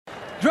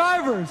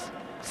Drivers,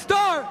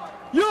 start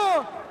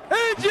your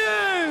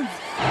engines!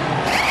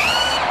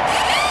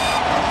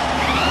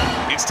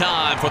 It's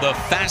time for the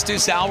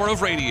fastest hour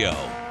of radio,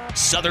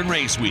 Southern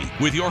Race Week,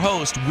 with your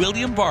host,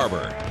 William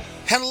Barber.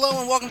 Hello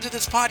and welcome to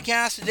this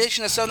podcast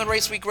edition of Southern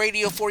Race Week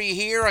Radio for you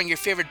here on your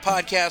favorite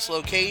podcast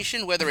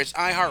location, whether it's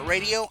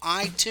iHeartRadio,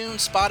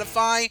 iTunes,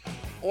 Spotify,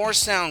 or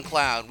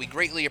SoundCloud. We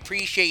greatly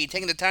appreciate you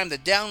taking the time to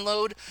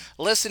download,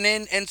 listen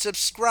in, and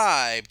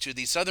subscribe to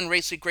the Southern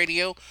Race Week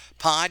Radio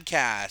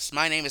podcast.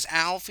 My name is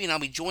Alfie, and I'll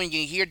be joining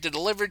you here to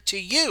deliver to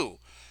you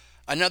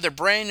another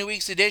brand new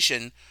week's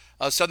edition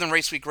of Southern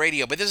Race Week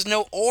Radio. But this is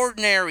no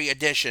ordinary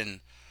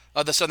edition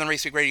of the Southern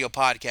Race Week Radio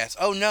podcast.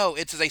 Oh no,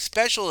 it's a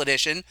special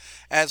edition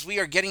as we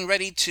are getting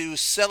ready to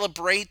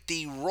celebrate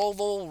the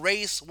ROVAL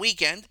race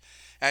weekend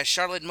at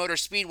Charlotte Motor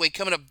Speedway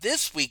coming up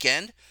this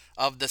weekend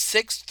of the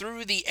 6th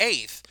through the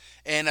 8th.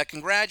 And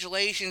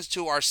congratulations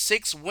to our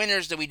 6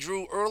 winners that we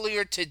drew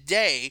earlier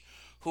today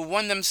who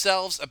won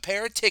themselves a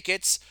pair of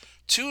tickets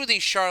to the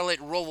Charlotte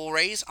ROVAL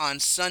race on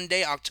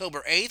Sunday,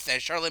 October 8th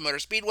at Charlotte Motor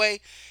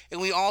Speedway.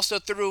 And we also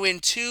threw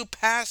in 2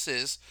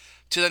 passes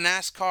to the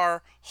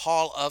NASCAR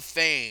Hall of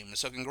Fame.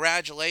 So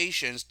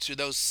congratulations to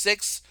those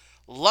 6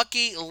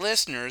 lucky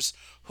listeners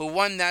who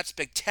won that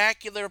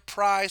spectacular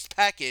prize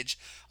package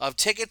of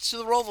tickets to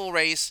the ROVAL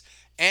race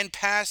and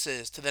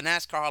passes to the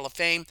NASCAR Hall of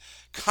Fame,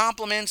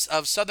 compliments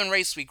of Southern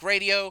Race Week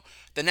Radio,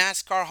 the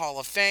NASCAR Hall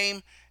of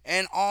Fame,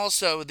 and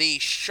also the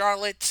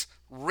Charlotte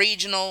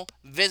Regional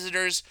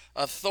Visitors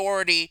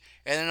Authority.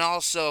 And then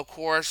also, of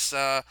course,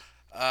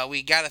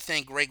 we got to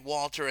thank Greg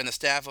Walter and the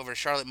staff over at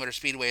Charlotte Motor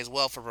Speedway as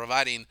well for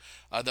providing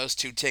those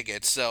 2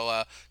 tickets.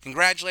 So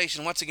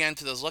congratulations once again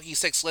to those lucky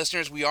 6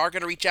 listeners. We are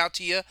going to reach out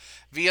to you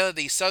via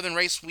the Southern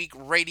Race Week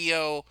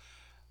Radio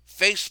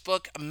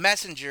Facebook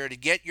Messenger to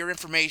get your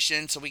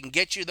information so we can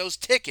get you those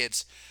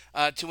tickets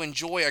to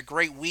enjoy a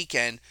great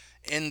weekend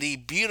in the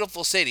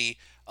beautiful city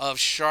of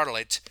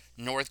Charlotte,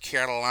 North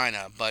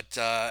Carolina. But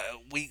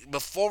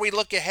before we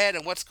look ahead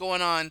at what's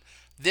going on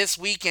this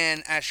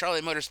weekend at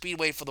Charlotte Motor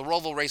Speedway for the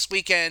ROVAL race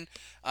weekend,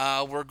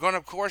 we're going to,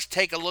 of course,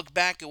 take a look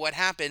back at what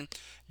happened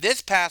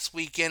this past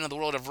weekend in the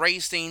world of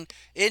racing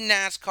in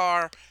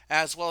NASCAR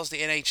as well as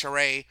the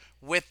NHRA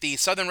with the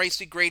Southern Race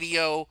Week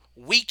Radio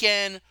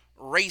Weekend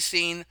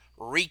Racing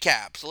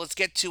Recap. So let's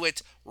get to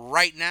it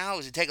right now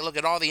as we take a look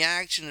at all the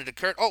action that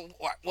occurred. Oh,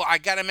 well, I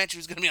got to mention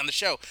who's going to be on the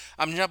show.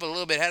 I'm jumping a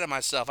little bit ahead of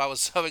myself. I was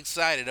so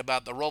excited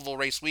about the ROVAL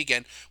race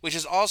weekend, which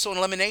is also an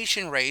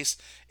elimination race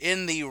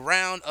in the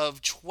round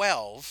of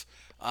 12.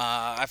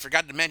 I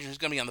forgot to mention who's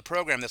going to be on the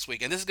program this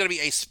weekend. This is going to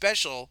be a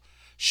special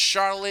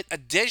Charlotte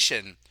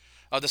edition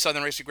of the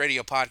Southern Race Week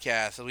Radio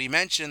podcast. So we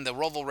mentioned the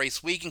ROVAL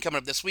race weekend coming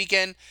up this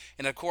weekend,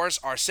 and of course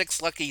our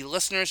 6 lucky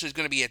listeners who's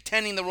going to be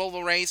attending the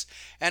ROVAL race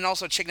and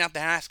also checking out the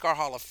NASCAR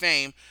Hall of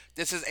Fame.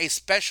 This is a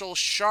special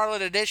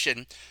Charlotte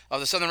edition of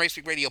the Southern Race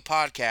Week Radio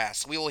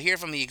podcast. We will hear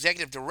from the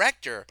executive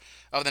director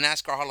of the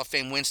NASCAR Hall of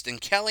Fame, Winston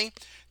Kelley,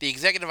 the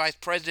executive vice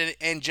president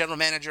and general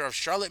manager of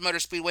Charlotte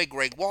Motor Speedway,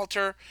 Greg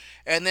Walter,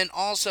 and then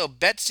also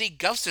Betsy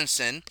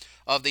Gustafson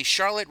of the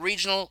Charlotte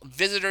Regional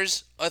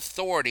Visitors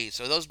Authority.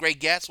 So those great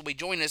guests will be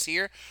joining us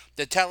here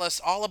to tell us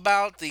all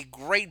about the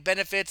great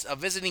benefits of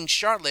visiting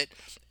Charlotte,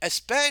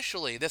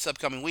 especially this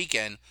upcoming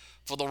weekend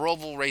for the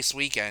ROVAL race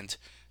weekend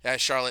at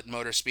Charlotte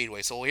Motor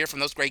Speedway. So we'll hear from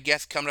those great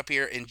guests coming up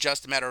here in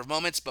just a matter of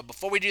moments. But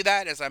before we do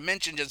that, as I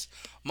mentioned just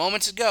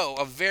moments ago,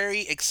 a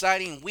very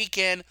exciting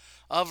weekend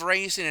of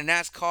racing in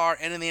NASCAR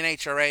and in the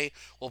NHRA.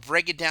 We'll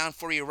break it down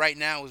for you right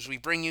now as we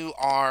bring you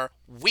our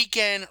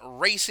weekend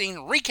racing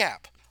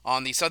recap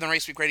on the Southern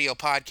Race Week Radio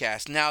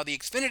podcast. Now, the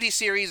Xfinity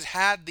Series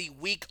had the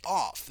week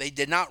off. They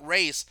did not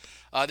race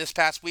this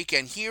past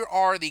weekend. Here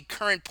are the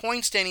current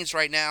point standings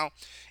right now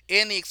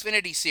in the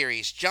Xfinity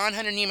Series. John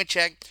Hunter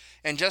Nemechek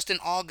and Justin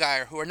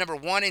Allgaier, who are number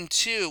 1 and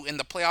 2 in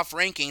the playoff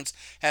rankings,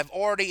 have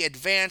already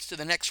advanced to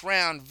the next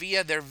round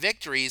via their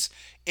victories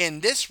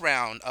in this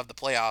round of the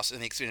playoffs in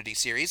the Xfinity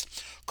Series.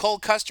 Cole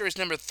Custer is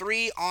number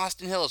 3,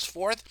 Austin Hill is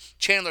 4th,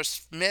 Chandler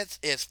Smith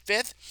is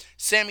 5th,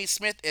 Sammy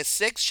Smith is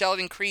 6th,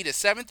 Sheldon Creed is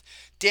 7th,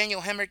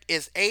 Daniel Hemrick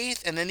is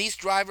 8th, and then these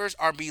drivers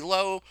are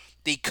below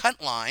the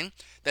cut line.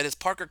 That is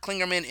Parker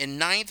Klingerman in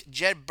 9th,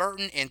 Jed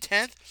Burton in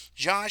 10th,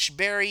 Josh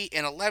Berry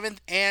in 11th,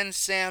 and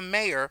Sam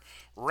Mayer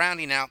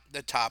rounding out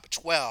the top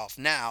 12.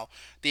 Now,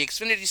 the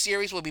Xfinity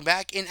Series will be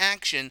back in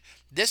action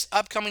this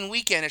upcoming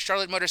weekend at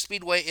Charlotte Motor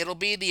Speedway. It'll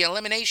be the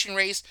elimination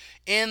race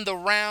in the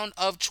round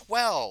of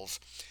 12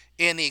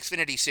 in the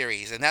Xfinity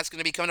Series, and that's going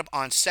to be coming up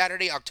on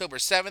Saturday, October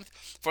 7th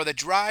for the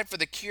Drive for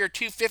the Cure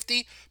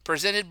 250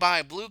 presented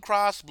by Blue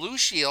Cross Blue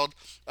Shield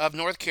of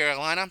North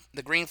Carolina.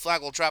 The green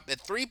flag will drop at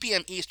 3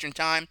 p.m. Eastern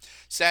Time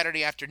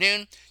Saturday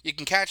afternoon. You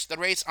can catch the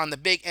race on the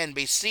Big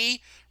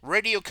NBC.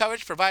 Radio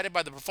coverage provided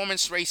by the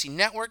Performance Racing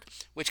Network,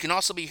 which can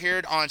also be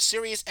heard on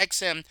Sirius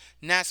XM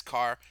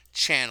NASCAR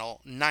Channel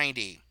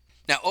 90.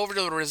 Now over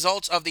to the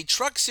results of the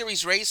Truck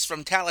Series race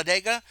from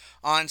Talladega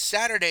on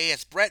Saturday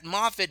as Brett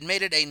Moffitt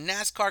made it a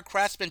NASCAR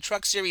Craftsman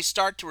Truck Series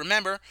start to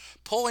remember,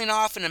 pulling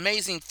off an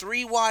amazing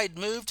 3-wide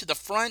move to the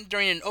front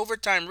during an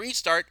overtime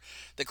restart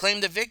to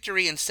claim the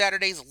victory in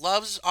Saturday's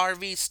Love's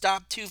RV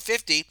Stop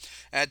 250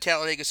 at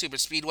Talladega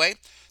Superspeedway,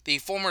 the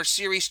former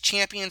series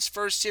champion's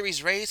first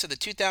series race of the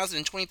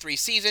 2023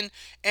 season,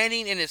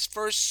 ending in his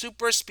first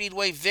super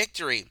speedway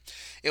victory.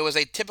 It was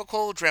a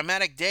typical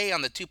dramatic day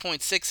on the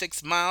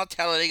 2.66-mile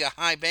Talladega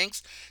High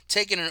Banks,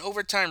 taking an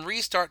overtime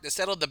restart to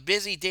settle the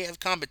busy day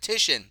of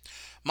competition.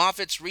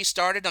 Moffitt's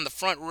restarted on the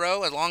front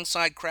row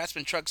alongside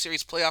Craftsman Truck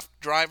Series playoff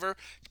driver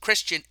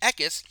Christian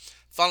Eckes,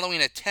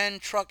 following a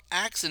 10-truck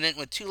accident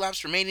with 2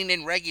 laps remaining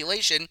in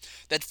regulation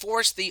that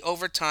forced the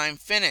overtime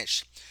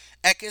finish.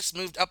 Eckes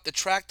moved up the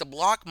track to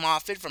block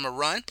Moffitt from a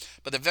run,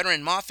 but the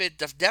veteran Moffitt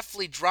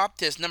deftly dropped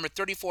his number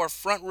 34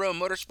 front row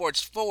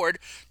Motorsports Ford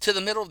to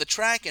the middle of the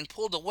track and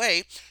pulled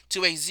away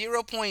to a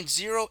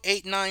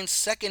 0.089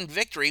 second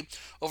victory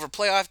over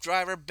playoff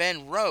driver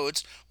Ben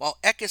Rhodes, while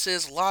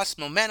Eckes' lost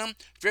momentum,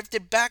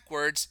 drifted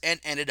backwards, and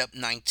ended up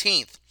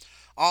 19th.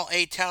 All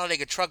 8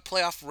 Talladega Truck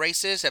playoff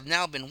races have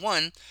now been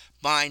won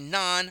by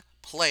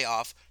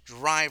non-playoff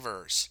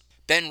drivers.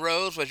 Ben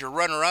Rhodes was your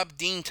runner-up,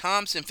 Dean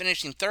Thompson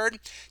finishing 3rd,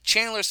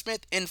 Chandler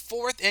Smith in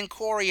 4th, and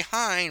Corey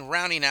Hine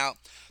rounding out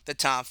the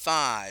top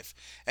 5.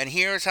 And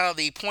here's how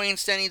the point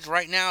standings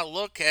right now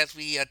look as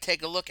we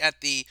take a look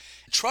at the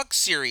Truck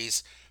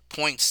Series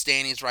point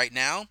standings right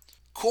now.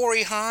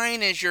 Corey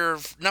Hine is your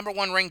number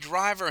 1 ranked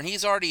driver, and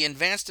he's already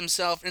advanced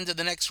himself into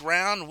the next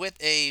round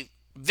with a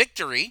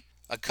victory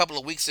a couple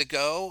of weeks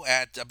ago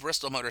at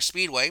Bristol Motor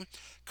Speedway.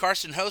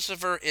 Carson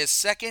Hocefer is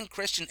 2nd,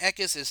 Christian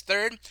Eckes is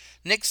 3rd,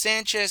 Nick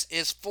Sanchez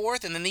is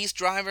 4th, and then these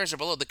drivers are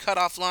below the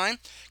cutoff line.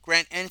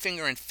 Grant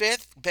Enfinger in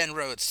 5th, Ben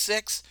Rhodes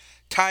 6th,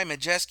 Ty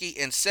Majeski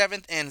in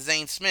 7th, and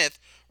Zane Smith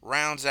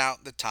rounds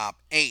out the top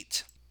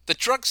 8. The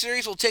Truck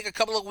Series will take a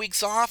couple of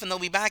weeks off, and they'll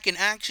be back in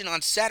action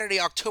on Saturday,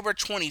 October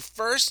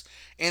 21st,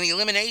 in the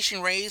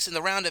elimination race in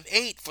the round of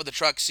 8 for the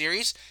Truck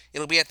Series.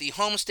 It'll be at the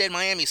Homestead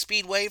Miami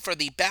Speedway for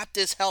the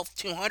Baptist Health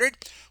 200.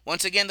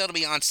 Once again, that'll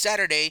be on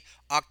Saturday,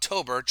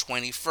 October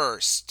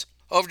 21st.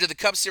 Over to the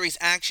Cup Series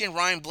action,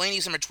 Ryan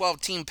Blaney's number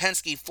 12 Team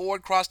Penske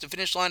Ford crossed the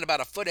finish line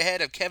about a foot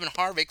ahead of Kevin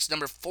Harvick's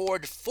number 4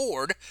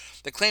 Ford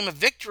to claim a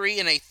victory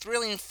in a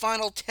thrilling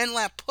final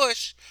 10-lap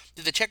push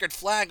to the checkered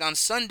flag on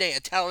Sunday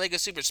at Talladega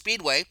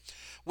Superspeedway.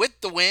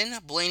 With the win,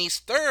 Blaney's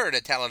 3rd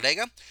at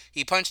Talladega.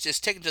 He punched his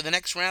ticket to the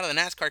next round of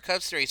the NASCAR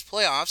Cup Series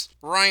playoffs.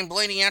 Ryan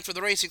Blaney, after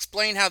the race,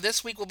 explained how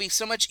this week will be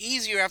so much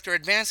easier after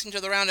advancing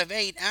to the round of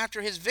 8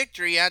 after his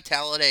victory at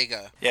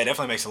Talladega. Yeah, it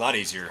definitely makes it a lot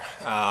easier,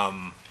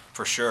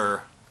 for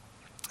sure.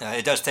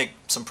 It does take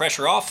some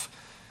pressure off.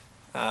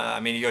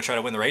 You go try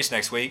to win the race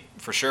next week,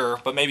 for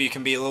sure, but maybe you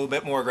can be a little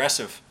bit more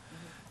aggressive,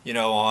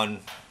 on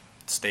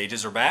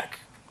stages or back.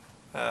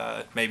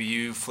 Maybe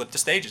you flip the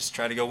stages,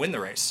 try to go win the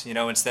race,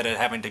 instead of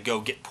having to go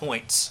get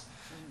points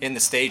in the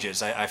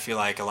stages. I feel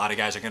like a lot of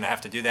guys are going to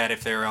have to do that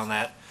if they're on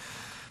that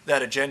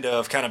agenda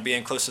of kind of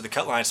being close to the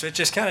cut line. So it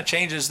just kind of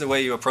changes the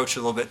way you approach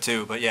it a little bit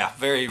too. But yeah,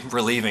 very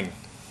relieving,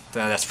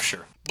 that's for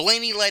sure.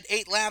 Blaney led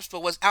 8 laps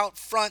but was out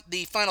front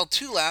the final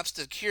 2 laps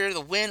to secure the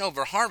win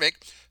over Harvick,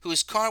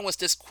 whose car was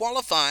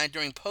disqualified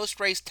during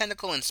post-race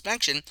technical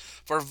inspection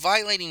for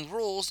violating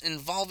rules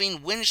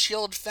involving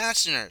windshield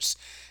fasteners.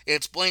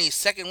 It's Blaney's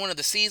 2nd win of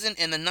the season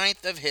and the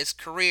 9th of his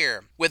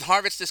career. With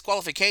Harvick's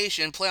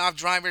disqualification, playoff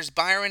drivers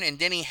Byron and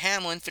Denny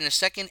Hamlin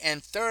finished 2nd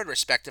and 3rd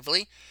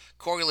respectively.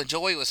 Corey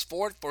LaJoie was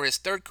 4th for his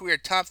 3rd career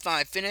top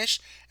 5 finish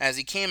as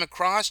he came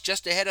across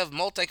just ahead of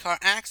multi-car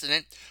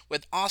accident,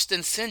 with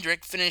Austin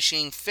Cindric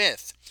finishing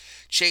 5th.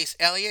 Chase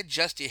Elliott,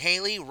 Justin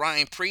Haley,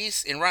 Ryan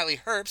Preece, and Riley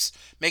Herbst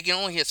making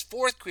only his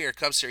 4th career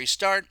Cup Series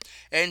start,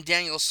 and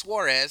Daniel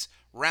Suarez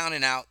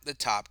rounding out the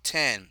top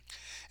 10.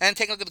 And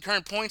take a look at the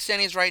current point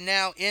standings right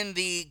now in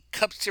the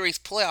Cup Series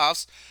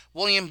playoffs.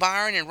 William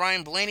Byron and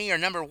Ryan Blaney are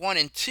number 1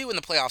 and 2 in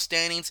the playoff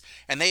standings,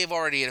 and they have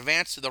already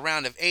advanced to the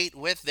round of 8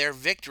 with their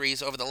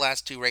victories over the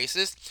last 2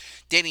 races.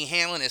 Denny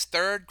Hamlin is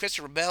 3rd,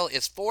 Christopher Bell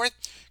is 4th,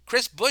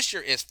 Chris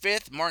Buescher is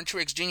 5th, Martin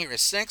Truex Jr.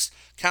 is 6th,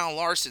 Kyle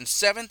Larson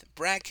 7th,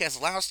 Brad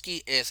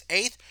Keselowski is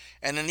 8th,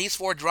 and then these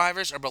 4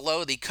 drivers are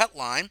below the cut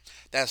line.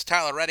 That's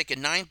Tyler Reddick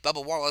in 9th,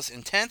 Bubba Wallace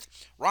in 10th,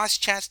 Ross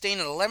Chastain in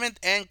 11th,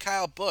 and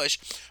Kyle Busch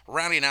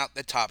rounding out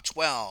the top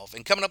 12.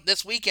 And coming up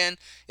this weekend,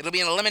 it'll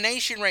be an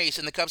elimination race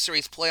in the Cup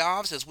Series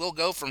playoffs, as we'll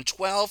go from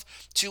 12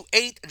 to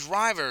 8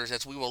 drivers,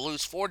 as we will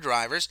lose 4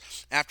 drivers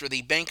after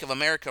the Bank of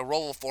America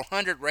ROVAL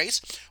 400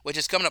 race, which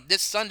is coming up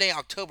this Sunday,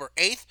 October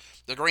 8th.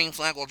 The green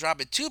flag will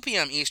drop at 2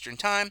 p.m. Eastern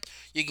Time.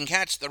 You can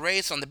catch the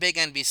race on the Big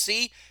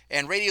NBC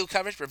and radio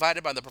coverage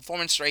provided by the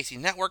Performance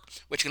Racing Network,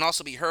 which can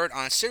also be heard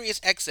on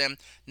Sirius XM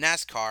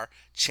NASCAR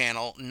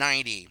Channel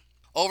 90.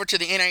 Over to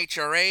the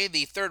NHRA,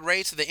 the 3rd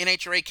race of the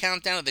NHRA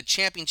Countdown of the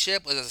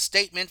Championship was a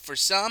statement for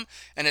some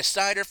and a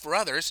decider for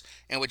others,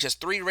 and with just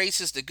 3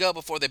 races to go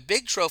before the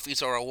big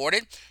trophies are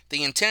awarded,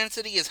 the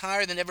intensity is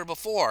higher than ever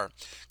before.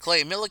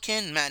 Clay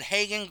Millican, Matt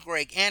Hagan,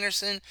 Greg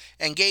Anderson,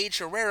 and Gage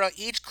Herrera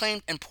each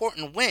claimed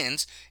important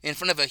wins in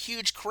front of a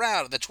huge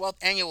crowd at the 12th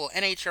Annual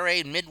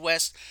NHRA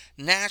Midwest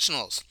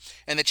Nationals.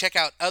 And to check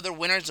out other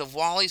winners of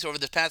Wallies over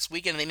this past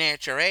weekend in the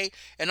NHRA,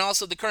 and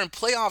also the current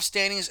playoff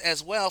standings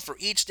as well for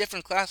each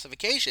different classification,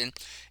 participation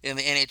in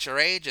the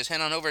NHRA, just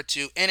head on over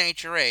to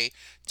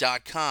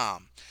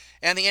nhra.com.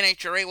 And the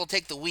NHRA will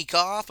take the week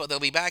off, but they'll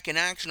be back in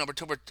action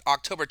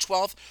October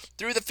 12th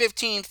through the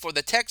 15th for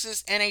the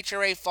Texas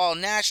NHRA Fall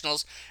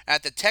Nationals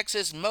at the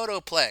Texas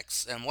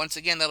Motoplex. And once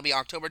again, that'll be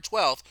October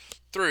 12th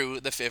through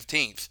the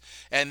 15th.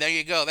 And there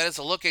you go. That is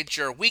a look at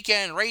your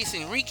weekend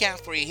racing recap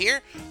for you here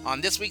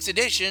on this week's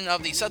edition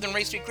of the Southern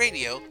Race Week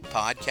Radio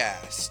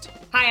podcast.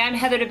 Hi, I'm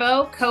Heather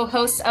DeVoe,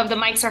 co-host of the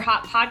Mics Are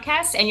Hot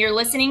podcast, and you're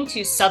listening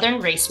to Southern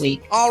Race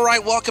Week. All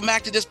right, welcome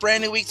back to this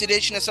brand new week's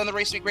edition of Southern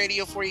Race Week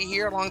Radio for you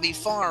here along the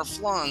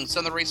far-flung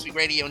Southern Race Week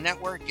Radio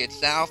network. It's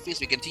Southeast.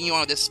 We continue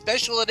on with this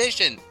special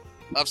edition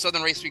of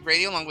Southern Race Week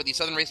Radio along with the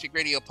Southern Race Week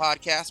Radio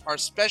podcast, our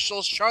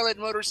special Charlotte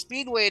Motor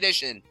Speedway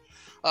edition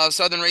of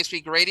Southern Race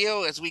Week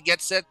Radio as we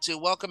get set to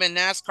welcome in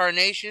NASCAR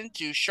Nation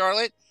to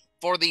Charlotte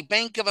for the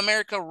Bank of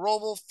America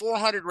ROVAL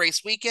 400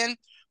 race weekend,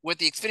 with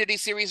the Xfinity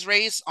Series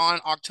race on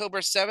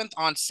October 7th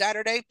on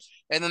Saturday,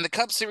 and then the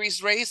Cup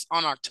Series race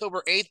on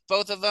October 8th,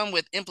 both of them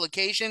with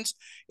implications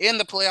in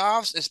the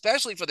playoffs,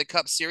 especially for the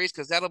Cup Series,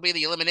 because that'll be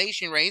the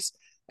elimination race,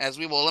 as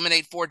we will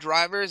eliminate 4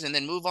 drivers and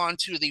then move on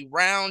to the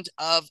round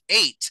of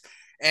 8.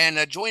 And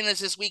joining us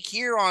this week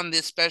here on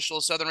this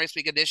special Southern Race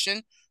Week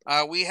edition,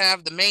 we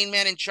have the main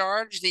man in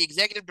charge, the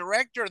executive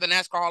director of the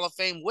NASCAR Hall of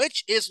Fame,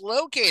 which is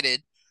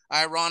located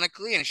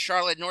ironically in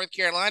Charlotte, North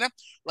Carolina.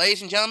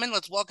 Ladies and gentlemen,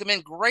 let's welcome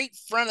in great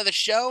friend of the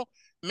show,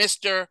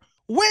 Mr.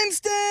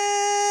 Winston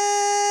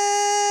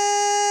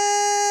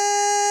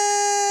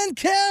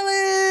Kelley.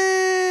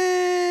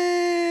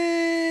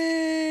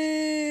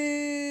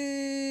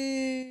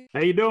 How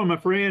you doing, my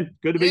friend?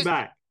 Good to be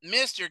back.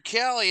 Mr.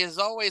 Kelley, is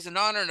always an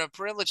honor and a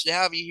privilege to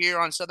have you here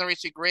on Southern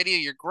Race Week Radio.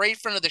 You're a great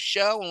friend of the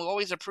show, and we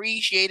always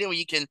appreciate it when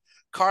you can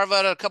carve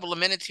out a couple of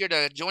minutes here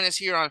to join us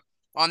here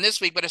on this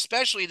week, but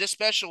especially this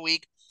special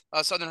week,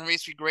 Southern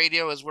Race Week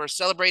Radio, as we're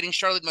celebrating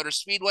Charlotte Motor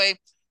Speedway,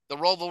 the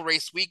ROVAL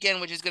race weekend,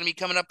 which is going to be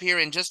coming up here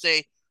in just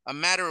a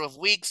matter of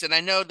weeks. And I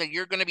know that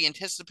you're going to be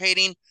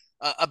anticipating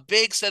a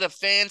big set of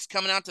fans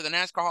coming out to the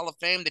NASCAR Hall of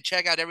Fame to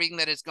check out everything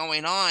that is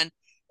going on.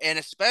 And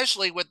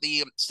especially with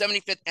the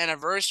 75th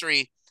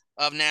anniversary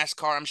of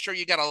NASCAR, I'm sure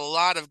you got a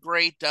lot of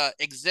great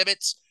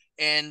exhibits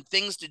and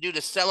things to do to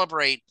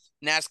celebrate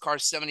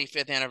NASCAR's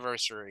 75th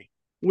anniversary.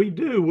 We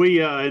do.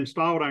 We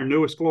installed our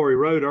newest Glory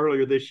Road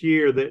earlier this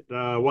year that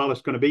while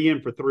it's going to be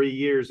in for 3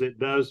 years, it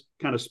does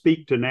kind of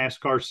speak to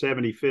NASCAR's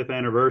 75th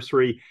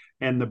anniversary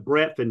and the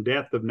breadth and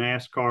depth of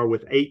NASCAR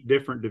with 8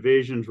 different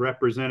divisions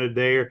represented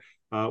there.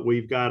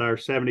 We've got our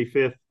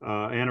 75th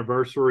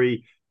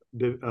anniversary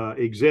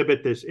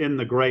exhibit that's in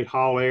the Great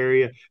Hall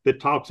area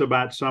that talks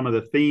about some of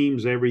the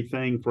themes,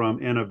 everything from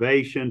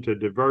innovation to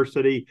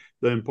diversity,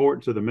 the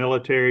importance of the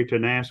military to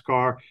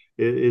NASCAR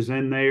is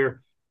in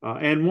there.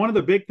 And one of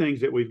the big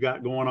things that we've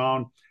got going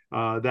on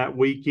that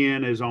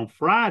weekend is on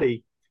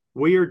Friday,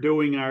 we are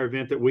doing our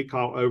event that we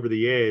call Over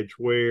the Edge,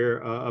 where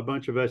a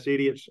bunch of us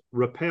idiots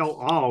rappel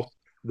off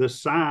the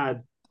side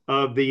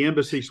of the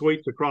Embassy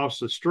Suites across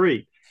the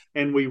street.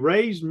 And we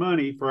raise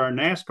money for our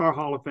NASCAR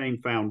Hall of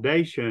Fame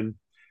Foundation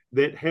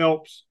that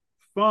helps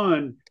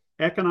fund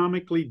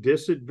economically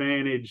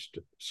disadvantaged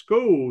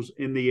schools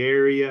in the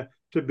area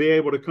to be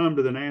able to come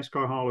to the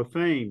NASCAR Hall of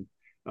Fame.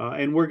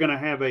 And we're going to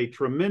have a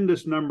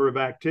tremendous number of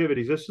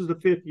activities. This is the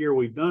 5th year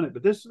we've done it,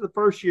 but this is the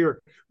first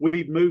year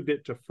we've moved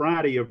it to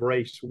Friday of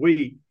race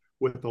week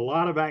with a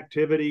lot of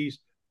activities,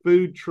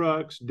 food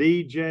trucks,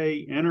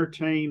 DJ,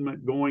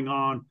 entertainment going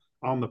on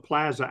the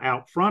plaza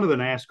out front of the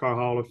NASCAR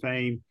Hall of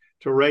Fame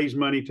to raise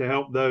money to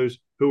help those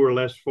who are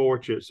less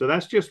fortunate. So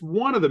that's just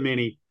one of the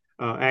many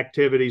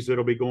activities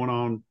that'll be going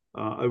on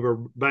over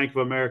Bank of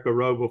America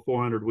ROVAL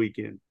 400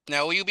 weekend.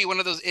 Now, will you be one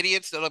of those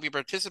idiots that'll be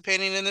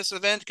participating in this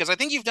event? Because I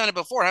think you've done it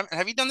before.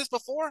 Have you done this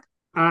before?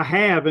 I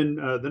have, and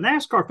the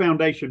NASCAR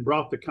Foundation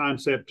brought the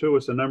concept to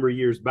us a number of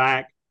years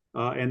back,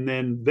 and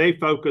then they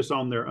focus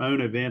on their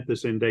own event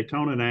that's in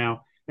Daytona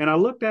now. And I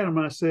looked at them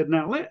and I said,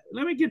 now,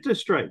 let me get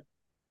this straight.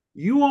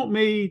 You want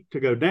me to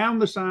go down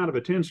the side of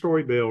a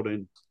 10-story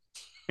building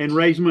and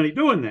raise money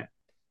doing that?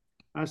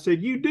 I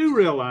said, you do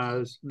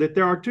realize that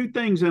there are 2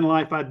 things in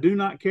life I do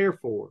not care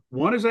for.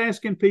 One is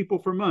asking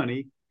people for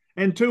money,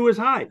 and 2 is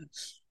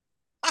heights.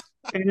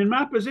 And in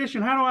my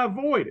position, how do I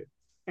avoid it?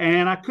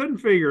 And I couldn't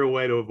figure a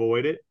way to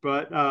avoid it,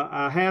 but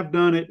I have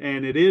done it,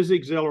 and it is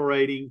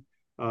exhilarating.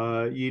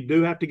 You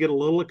do have to get a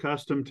little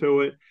accustomed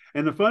to it.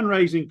 And the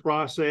fundraising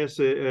process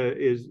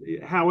is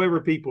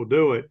however people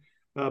do it.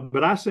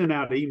 But I send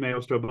out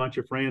emails to a bunch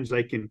of friends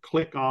they can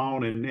click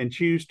on and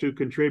choose to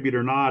contribute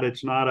or not.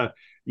 It's not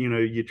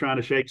you're trying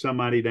to shake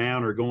somebody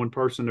down or going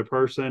person to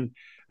person,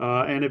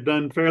 and have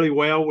done fairly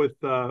well with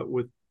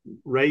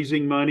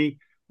raising money.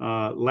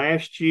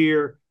 Last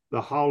year,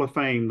 the Hall of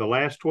Fame, the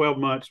last 12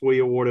 months, we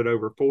awarded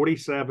over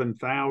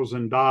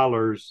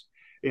 $47,000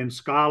 in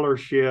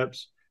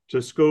scholarships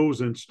to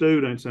schools and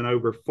students, and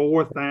over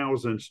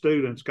 4,000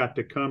 students got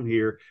to come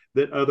here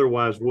that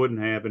otherwise wouldn't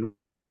have. And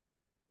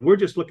we're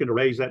just looking to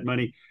raise that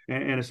money,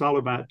 and it's all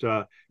about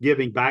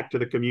giving back to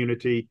the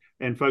community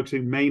and folks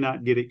who may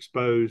not get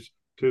exposed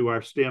to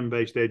our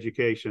STEM-based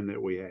education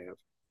that we have.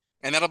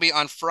 And that'll be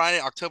on Friday,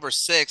 October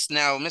 6th.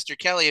 Now, Mr.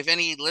 Kelley, if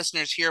any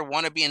listeners here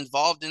want to be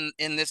involved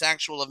in this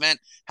actual event,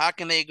 how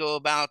can they go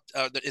about?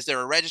 Is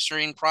there a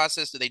registering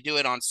process? Do they do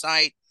it on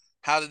site?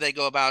 How do they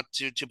go about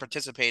to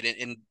participate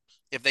in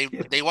if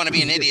they want to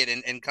be an idiot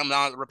and come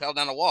down, rappel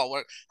down a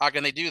wall? How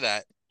can they do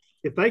that?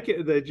 If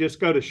they just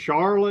go to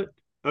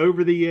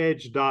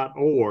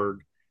charlotteovertheedge.org,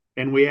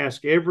 and we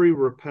ask every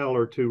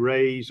repeller to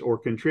raise or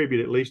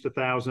contribute at least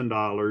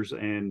 $1,000.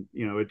 And,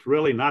 it's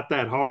really not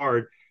that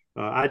hard.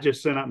 I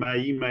just sent out my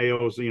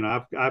emails.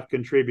 I've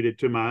contributed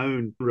to my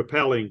own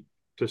rappelling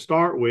to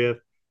start with,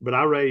 but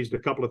I raised a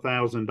couple of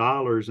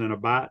 $1,000 in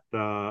about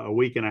a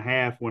week and a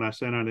half when I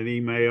sent out an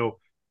email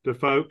to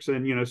folks.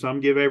 And, some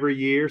give every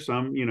year,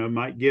 some,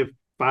 might give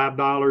 $5,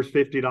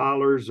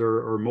 $50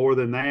 or more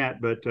than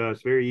that, but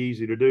it's very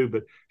easy to do.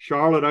 But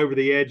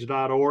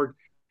charlotteovertheedge.org.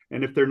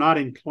 And if they're not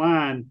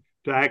inclined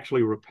to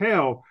actually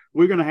rappel,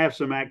 we're going to have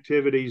some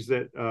activities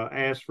that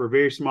ask for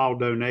very small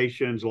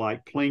donations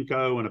like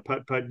Plinko and a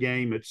putt-putt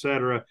game, et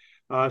cetera.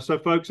 So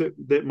folks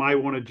that might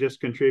want to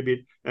just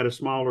contribute at a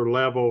smaller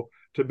level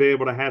to be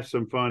able to have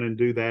some fun and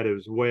do that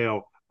as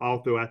well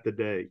all throughout the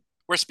day.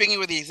 We're speaking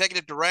with the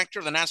Executive Director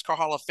of the NASCAR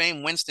Hall of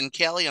Fame, Winston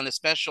Kelley, on the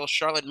special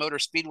Charlotte Motor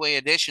Speedway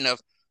edition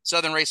of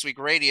Southern Race Week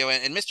Radio.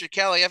 And Mr.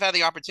 Kelley, I've had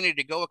the opportunity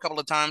to go a couple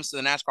of times to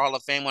the NASCAR Hall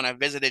of Fame when I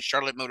visited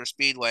Charlotte Motor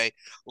Speedway.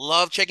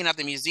 Love checking out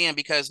the museum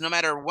because no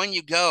matter when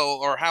you go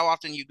or how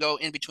often you go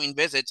in between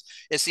visits,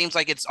 it seems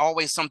like it's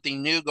always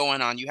something new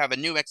going on. You have a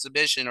new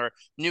exhibition or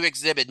new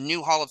exhibit,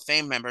 new Hall of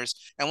Fame members.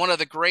 And one of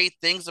the great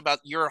things about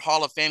your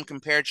Hall of Fame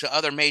compared to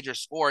other major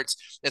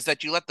sports is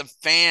that you let the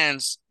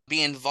fans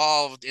be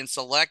involved in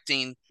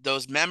selecting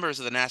those members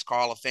of the NASCAR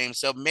Hall of Fame.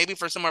 So maybe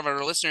for some of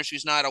our listeners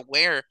who's not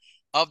aware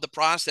of the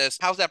process,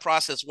 how's that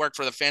process work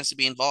for the fans to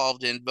be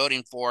involved in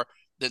voting for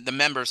the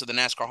members of the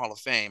NASCAR Hall of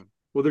Fame?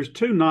 Well, there's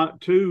two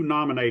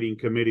nominating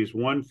committees,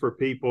 one for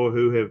people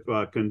who have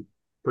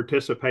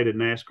participated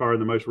in NASCAR in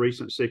the most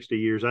recent 60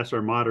 years. That's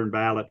our modern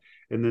ballot.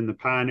 And then the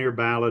Pioneer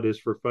ballot is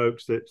for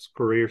folks that's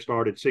career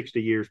started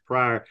 60 years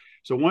prior.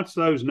 So once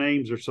those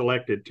names are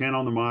selected, 10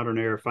 on the modern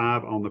era,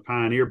 5 on the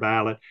Pioneer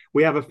ballot,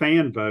 we have a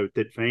fan vote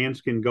that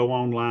fans can go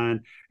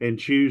online and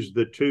choose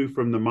the 2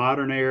 from the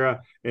modern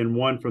era and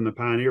 1 from the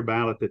Pioneer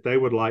ballot that they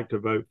would like to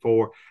vote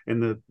for.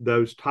 And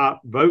those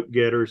top vote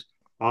getters,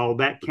 all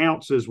that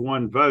counts as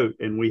one vote.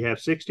 And we have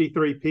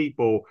 63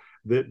 people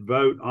that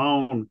vote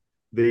on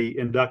the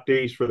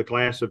inductees for the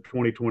class of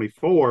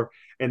 2024,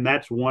 and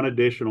that's one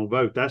additional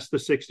vote. That's the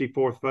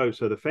 64th vote.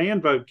 So the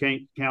fan vote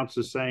counts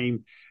the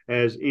same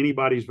as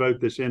anybody's vote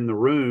that's in the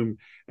room.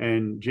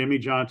 And Jimmy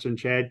Johnson,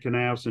 Chad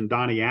Knaus, and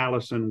Donnie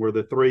Allison were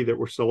the 3 that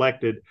were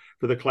selected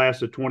for the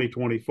class of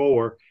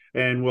 2024.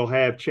 And we'll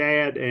have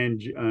Chad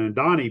and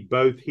Donnie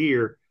both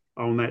here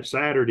on that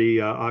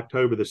Saturday,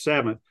 October the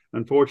 7th.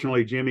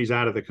 Unfortunately, Jimmy's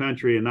out of the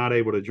country and not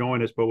able to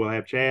join us, but we'll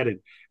have Chad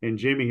and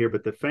Jimmy here.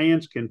 But the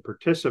fans can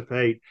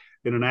participate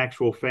in an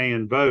actual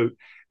fan vote.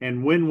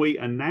 And when we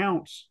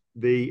announce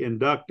the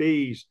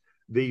inductees,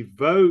 the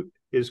vote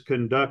is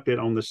conducted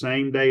on the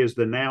same day as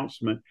the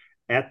announcement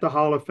at the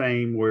Hall of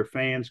Fame, where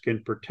fans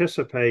can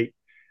participate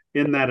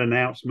in that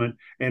announcement.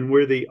 And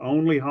we're the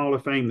only Hall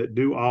of Fame that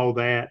do all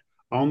that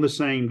on the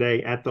same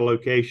day at the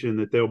location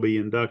that they'll be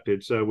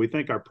inducted. So we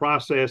think our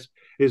process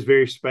is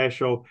very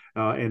special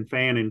and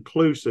fan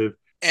inclusive.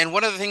 And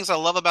one of the things I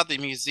love about the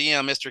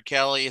museum, Mr.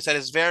 Kelley, is that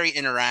it's very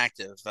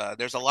interactive.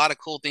 There's a lot of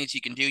cool things you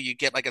can do. You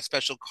get like a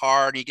special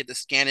card, you get to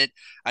scan it.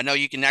 I know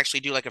you can actually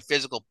do like a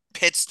physical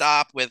pit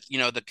stop with,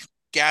 the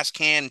gas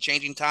can and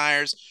changing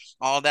tires,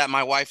 all that.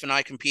 My wife and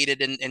I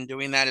competed in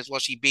doing that as well.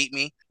 She beat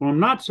me. Well, I'm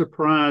not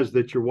surprised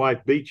that your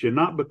wife beat you,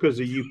 not because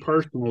of you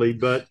personally,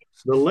 but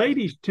the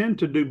ladies tend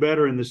to do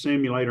better in the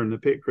simulator and the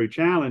pit crew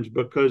challenge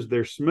because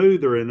they're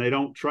smoother and they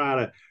don't try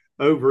to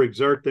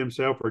overexert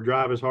themselves or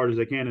drive as hard as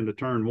they can into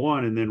turn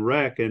 1 and then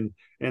wreck, and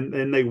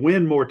they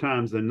win more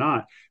times than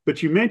not.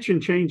 But you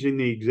mentioned changing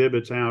the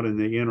exhibits out in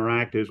the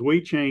interactives.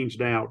 We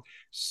changed out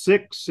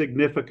 6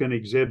 significant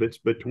exhibits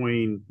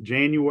between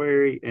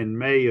January and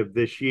May of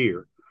this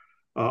year.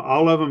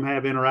 All of them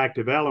have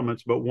interactive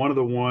elements, but one of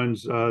the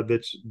ones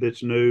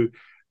that's new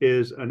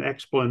is an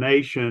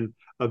explanation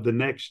of the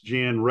next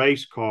gen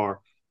race car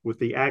with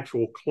the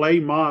actual clay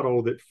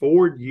model that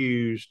Ford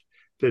used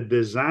to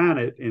design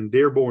it in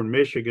Dearborn,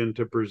 Michigan,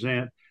 to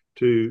present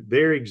to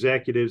their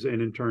executives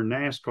and in turn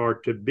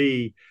NASCAR to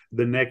be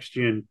the next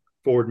gen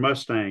Ford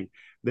Mustang.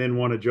 Then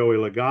one of Joey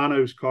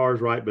Logano's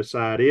cars right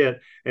beside it.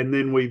 And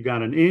then we've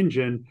got an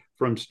engine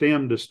from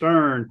stem to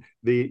stern,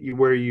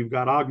 where you've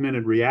got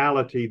augmented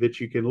reality that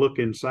you can look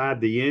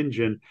inside the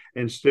engine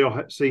and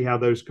still see how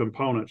those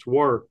components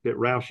work that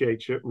Roush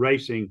Yates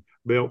Racing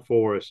built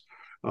for us.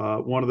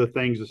 One of the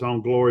things that's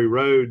on Glory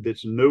Road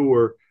that's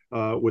newer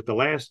with the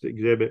last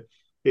exhibit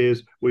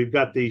is we've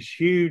got these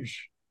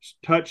huge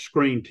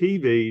touchscreen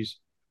TVs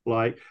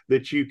like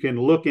that you can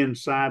look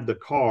inside the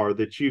car,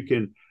 that you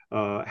can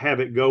have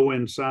it go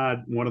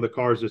inside one of the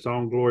cars that's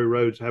on Glory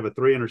Roads, have a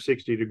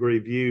 360-degree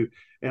view,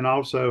 and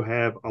also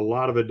have a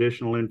lot of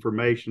additional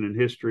information and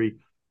history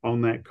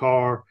on that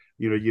car.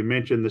 You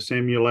mentioned the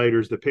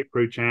simulators, the Pit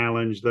Crew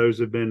Challenge. Those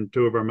have been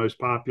two of our most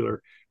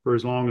popular for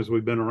as long as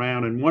we've been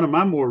around. And one of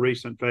my more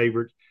recent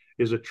favorites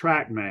is a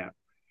track map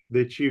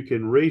that you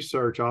can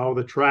research all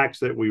the tracks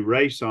that we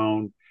race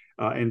on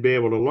and be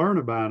able to learn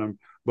about them.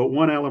 But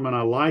one element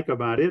I like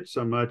about it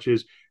so much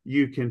is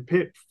you can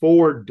pick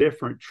 4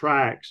 different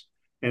tracks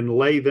and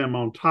lay them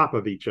on top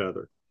of each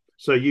other.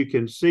 So you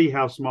can see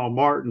how small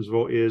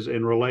Martinsville is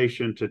in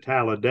relation to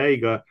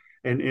Talladega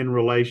and in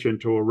relation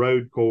to a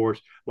road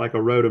course like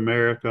a Road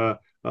America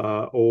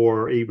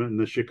or even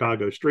the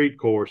Chicago Street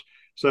Course.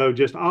 So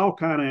just all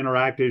kind of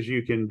interactives.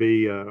 You can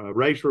be a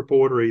race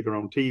reporter either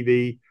on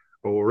TV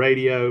or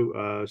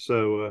radio.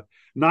 So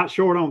not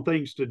short on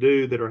things to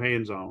do that are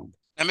hands-on.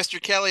 Now,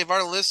 Mr. Kelley, if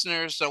our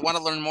listeners want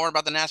to learn more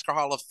about the NASCAR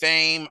Hall of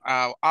Fame,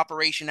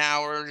 operation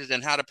hours,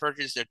 and how to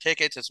purchase their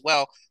tickets as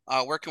well,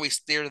 where can we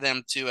steer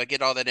them to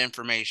get all that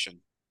information?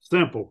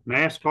 Simple,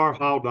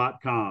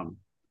 NASCARHall.com.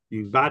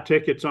 You can buy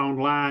tickets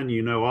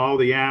online, all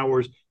the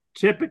hours.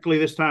 Typically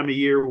this time of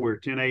year, we're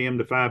 10 a.m.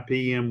 to 5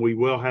 p.m. We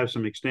will have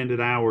some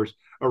extended hours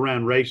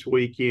around race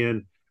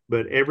weekend,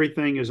 but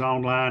everything is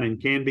online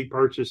and can be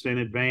purchased in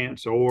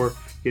advance or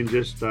can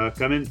just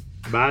come in,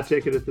 buy a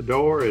ticket at the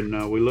door,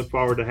 and we look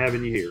forward to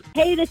having you here.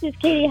 Hey, this is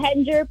Katie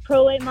Hettinger,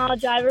 Pro Late Model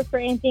Driver for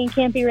Anthony and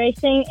Campy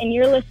Racing, and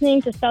you're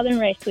listening to Southern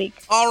Race Week.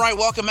 All right,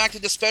 welcome back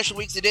to the special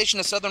week's edition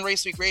of Southern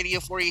Race Week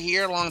Radio for you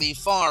here along the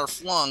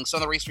far-flung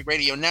Southern Race Week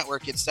Radio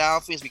Network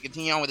itself as we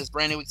continue on with this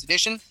brand new week's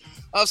edition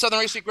of Southern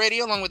Race Week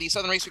Radio along with the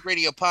Southern Race Week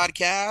Radio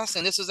podcast.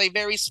 And this is a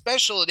very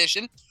special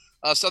edition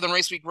of Southern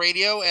Race Week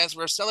Radio as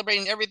we're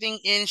celebrating everything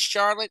in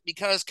Charlotte,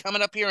 because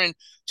coming up here in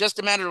just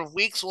a matter of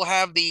weeks, we'll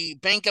have the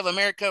Bank of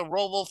America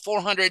ROVAL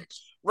 400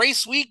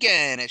 race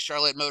weekend at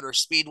Charlotte Motor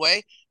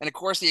Speedway. And of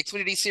course, the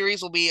Xfinity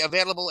Series will be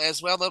available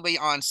as well. They'll be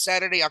on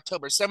Saturday,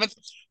 October 7th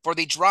for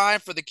the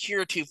Drive for the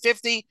Cure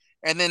 250.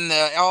 And then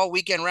the all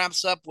weekend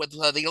wraps up with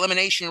the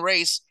elimination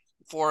race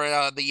for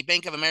the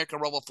Bank of America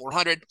ROVAL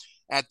 400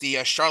 at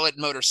the Charlotte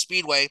Motor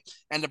Speedway.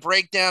 And to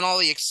break down all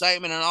the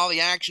excitement and all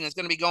the action that's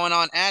going to be going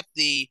on at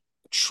the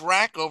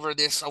track over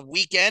this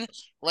weekend,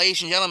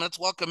 ladies and gentlemen, let's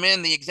welcome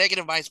in the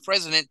Executive Vice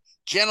President,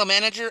 General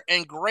Manager,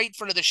 and great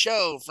friend of the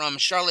show from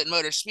Charlotte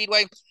Motor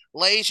Speedway.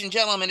 Ladies and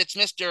gentlemen, it's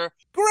Mr.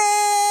 Greg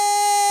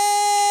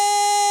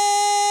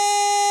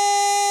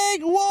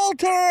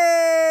Walter.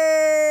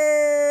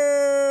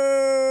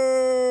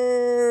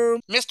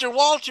 Mr.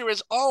 Walter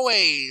is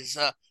always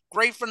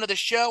great friend of the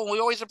show, and we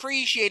always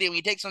appreciate it when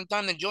you take some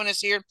time to join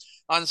us here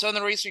on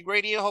Southern Race Week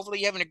Radio. Hopefully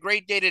you're having a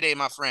great day today,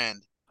 my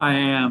friend. I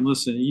am.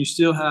 Listen, you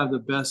still have the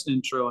best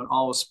intro in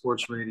all of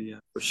sports radio,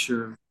 for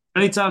sure.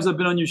 Many times I've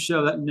been on your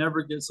show, that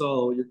never gets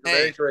old. You're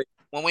very great.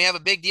 When we have a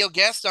big deal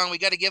guest on, we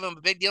got to give him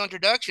a big deal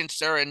introduction,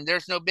 sir. And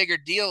there's no bigger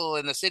deal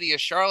in the city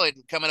of Charlotte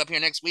coming up here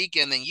next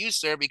weekend than you,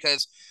 sir,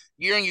 because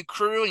you and your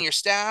crew and your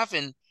staff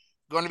and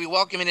going to be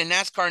welcoming in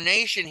NASCAR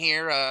Nation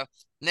here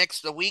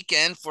next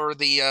weekend for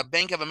the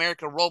Bank of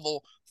America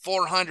ROVAL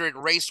 400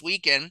 race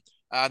weekend.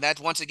 That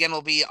once again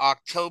will be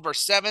October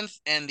 7th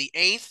and the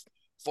 8th.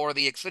 For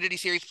the Xfinity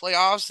Series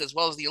playoffs, as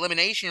well as the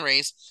elimination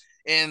race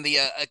in the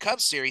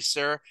Cup Series,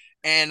 sir.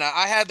 And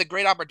I had the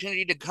great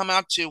opportunity to come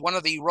out to one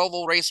of the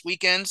ROVAL race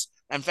weekends.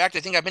 In fact, I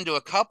think I've been to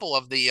a couple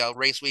of the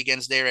race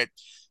weekends there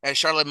at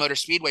Charlotte Motor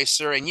Speedway,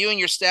 sir. And you and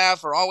your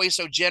staff are always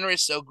so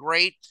generous, so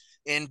great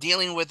in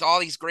dealing with all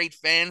these great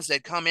fans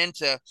that come in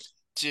to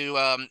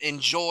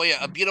enjoy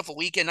a beautiful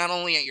weekend, not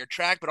only at your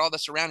track, but all the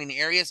surrounding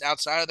areas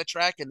outside of the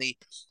track in the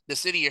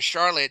city of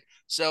Charlotte.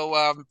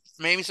 So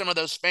maybe some of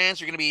those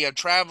fans are going to be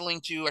traveling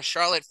to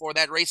Charlotte for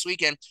that race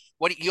weekend.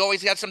 You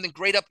always got something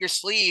great up your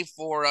sleeve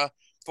for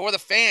the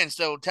fans.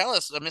 So tell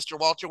us, Mr.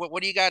 Walter,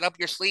 what do you got up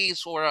your sleeves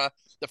for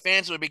the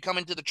fans who would be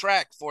coming to the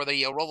track for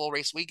the ROVAL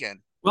race weekend?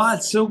 Well,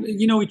 so,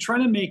 we try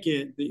to make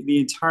it the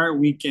entire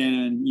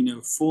weekend,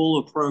 full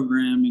of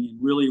programming and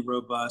really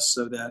robust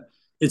so that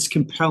it's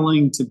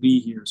compelling to be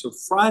here. So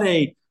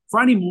Friday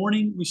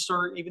morning, we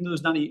start, even though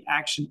there's not any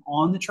action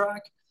on the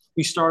track,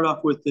 we start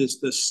off with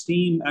the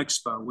STEAM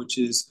Expo, which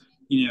is,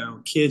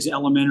 kids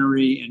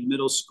elementary and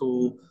middle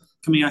school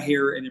coming out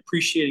here and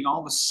appreciating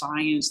all the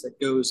science that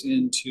goes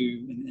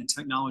into and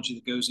technology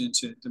that goes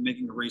into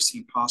making the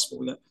racing possible.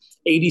 We got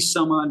 80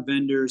 some odd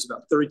vendors,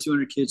 about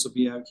 3,200 kids will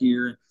be out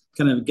here,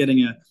 kind of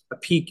getting a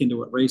peek into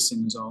what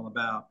racing is all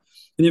about.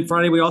 And then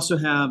Friday, we also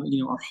have,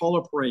 our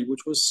hauler parade,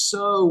 which was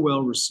so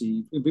well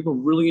received. People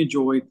really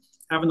enjoyed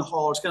having the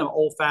haulers, kind of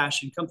old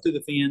fashioned, come through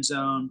the fan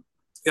zone.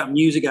 Got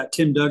music, got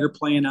Tim Duggar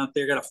playing out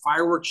there, got a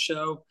fireworks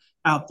show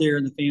out there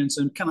in the fan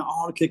zone, kind of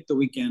all to kick the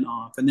weekend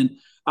off. And then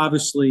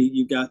obviously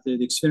you've got the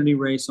Xfinity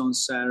race on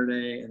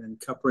Saturday and then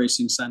Cup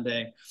racing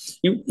Sunday.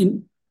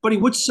 And buddy,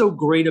 what's so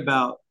great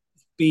about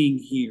being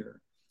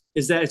here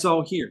is that it's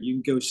all here.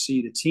 You can go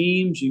see the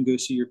teams, you can go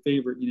see your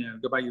favorite,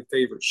 go by your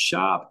favorite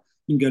shop,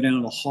 you can go down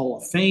to the Hall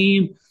of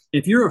Fame.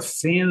 If you're a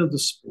fan of the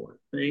sport,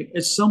 right,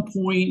 at some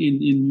point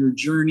in your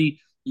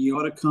journey, You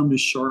ought to come to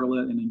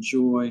Charlotte and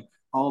enjoy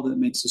all that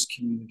makes this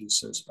community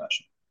so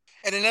special.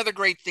 And another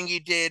great thing you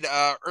did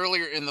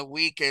earlier in the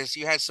week is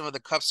you had some of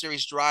the Cup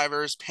Series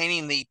drivers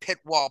painting the pit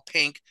wall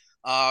pink.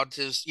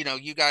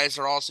 You guys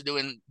are also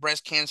doing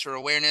breast cancer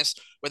awareness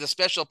with a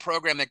special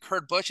program that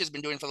Kurt Busch has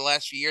been doing for the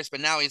last few years, but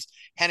now he's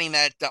handing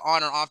that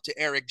honor off to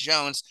Eric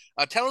Jones.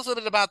 Tell us a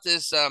little bit about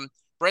this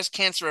breast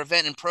cancer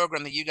event and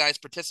program that you guys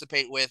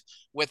participate with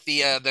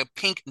the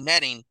pink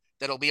netting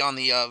that'll be on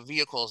the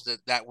vehicles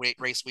that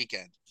race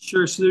weekend.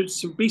 Sure.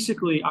 So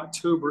basically,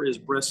 October is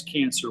Breast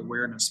Cancer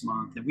Awareness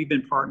Month, and we've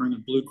been partnering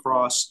with Blue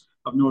Cross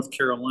of North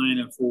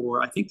Carolina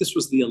for, I think this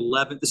is the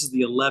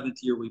 11th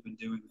year we've been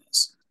doing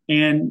this.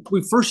 And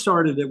we first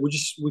started it,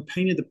 we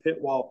painted the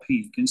pit wall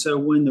pink. And so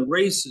when the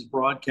race is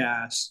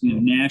broadcast,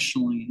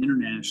 nationally and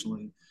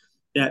internationally,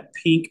 that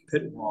pink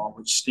pit wall,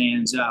 which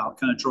stands out,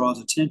 kind of draws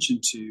attention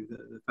to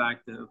the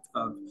fact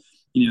of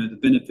the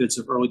benefits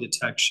of early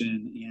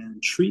detection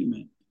and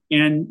treatment.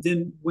 And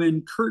then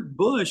when Kurt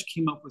Busch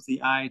came up with the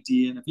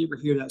idea, and if you ever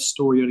hear that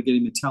story, you ought to get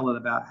him to tell it,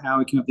 about how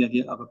he came up with the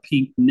idea of a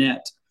pink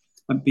net,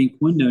 a pink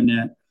window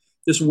net.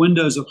 This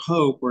Windows of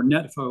Hope, or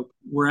Net of Hope,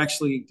 were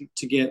actually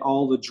to get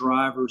all the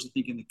drivers, I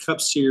think, in the Cup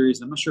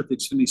Series. I'm not sure if the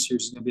Xfinity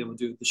Series is going to be able to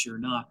do it this year or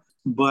not.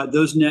 But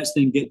those nets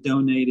then get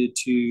donated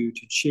to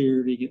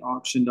charity, get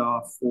auctioned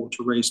off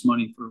to raise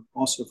money for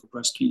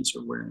breast cancer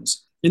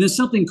awareness. And then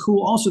something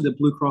cool also that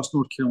Blue Cross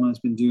North Carolina has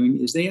been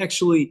doing is they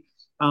actually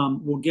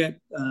will get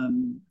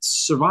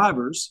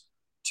survivors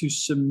to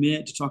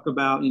submit, to talk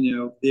about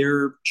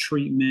their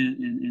treatment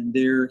and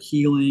their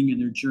healing and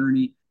their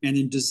journey, and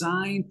then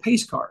design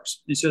pace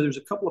cars. And so there's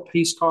a couple of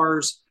pace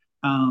cars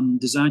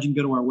designs. You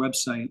can go to our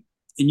website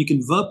and you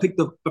can pick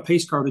the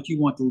pace car that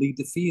you want to lead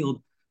the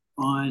field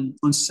on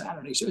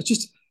Saturday. So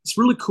it's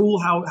really cool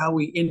how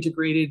we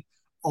integrated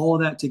all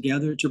of that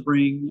together to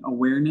bring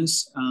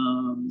awareness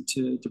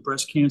to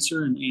breast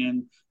cancer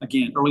and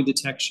again, early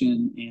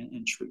detection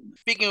and treatment.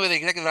 Speaking with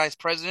Executive Vice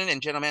President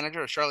and General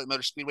Manager of Charlotte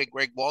Motor Speedway,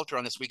 Greg Walter,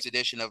 on this week's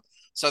edition of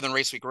Southern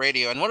Race Week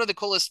Radio. And one of the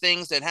coolest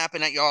things that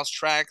happened at y'all's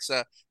tracks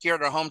here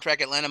at our home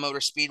track, Atlanta Motor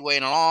Speedway,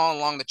 and all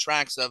along the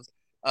tracks of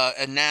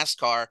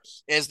NASCAR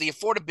is the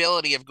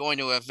affordability of going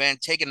to an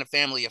event, taking a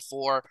family of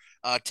four.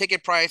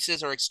 Ticket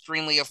prices are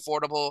extremely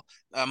affordable.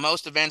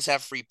 Most events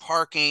have free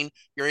parking.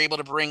 You're able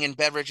to bring in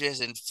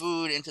beverages and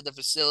food into the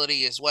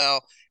facility as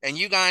well. And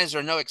you guys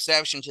are no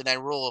exception to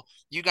that rule.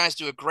 You guys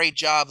do a great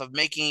job of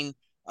making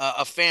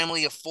a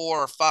family of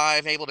 4 or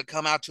 5 able to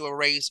come out to a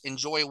race,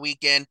 enjoy a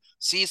weekend,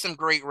 see some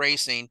great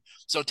racing.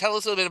 So tell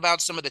us a little bit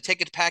about some of the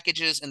ticket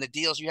packages and the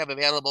deals you have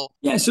available.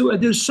 Yeah, so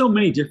there's so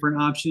many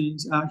different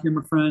options out here,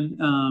 my friend.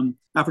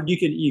 Alfred,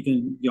 you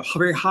can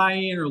very high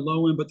end or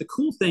low end, but the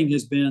cool thing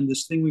has been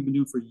this thing we've been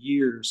doing for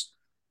years,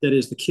 that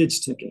is the kids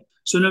ticket.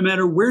 So no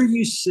matter where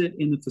you sit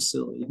in the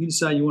facility, if you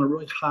decide you want a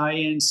really high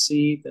end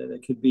seat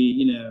that could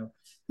be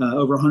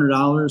over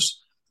 $100,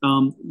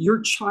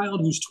 your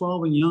child who's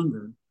 12 and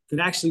younger could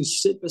actually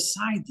sit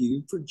beside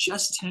you for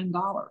just $10,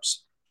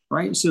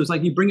 right? So it's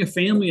like you bring a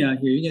family out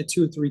here, you got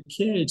 2 or 3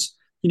 kids,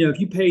 if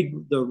you paid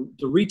the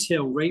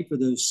retail rate for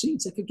those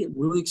seats, that could get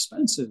really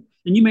expensive.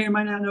 And you may or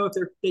might not know if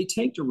they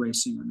take to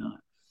racing or not.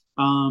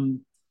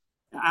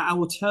 I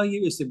will tell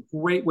you, it's a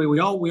great way.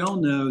 We all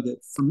know that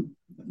for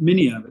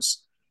many of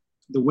us,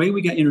 the way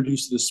we got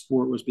introduced to the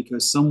sport was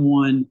because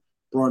someone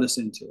brought us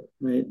into it,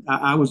 right?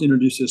 I was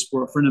introduced to the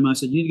sport. A friend of mine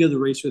said, "You need to go to the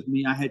race with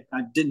me." I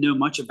didn't know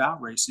much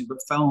about racing, but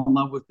fell in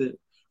love with it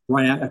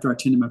right after I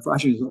attended it was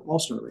an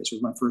all-star race. It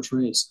was my first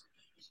race.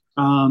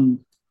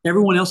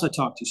 Everyone else I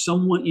talked to,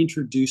 someone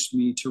introduced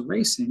me to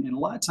racing. And a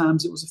lot of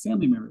times it was a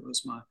family member. It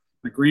was my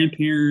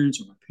grandparents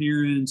or my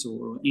parents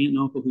or aunt and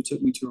uncle who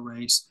took me to a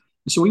race.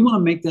 And so we want to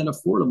make that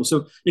affordable.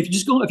 So if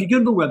you go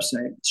to the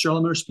website,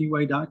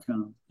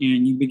 charlottemotorspeedway.com,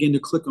 and you begin to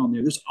click on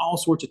there, there's all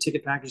sorts of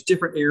ticket packages,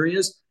 different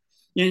areas.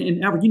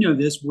 And Albert,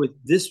 this, with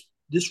this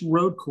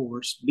road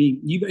course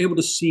you'll be able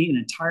to see an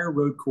entire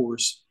road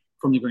course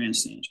from the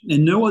grandstand.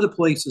 And no other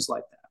place is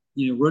like that.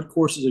 Road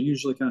courses are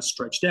usually kind of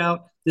stretched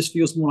out. This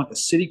feels more like a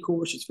city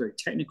course. It's very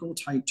technical,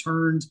 tight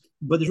turns,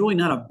 but there's really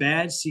not a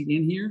bad seat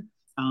in here.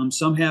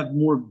 Some have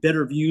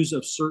better views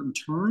of certain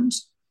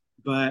turns,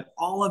 but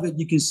all of it,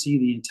 you can see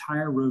the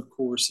entire road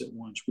course at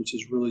once, which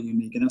is really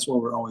unique. And that's why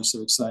we're always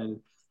so excited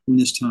when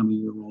this time of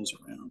year rolls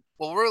around.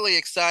 Well, we're really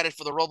excited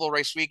for the ROVAL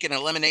race weekend,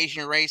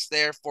 elimination race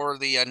there for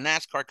the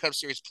NASCAR Cup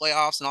Series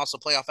playoffs and also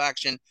playoff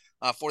action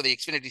for the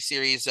Xfinity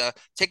Series.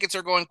 Tickets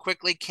are going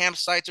quickly.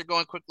 Campsites are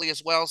going quickly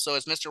as well. So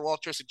as Mr.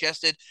 Walter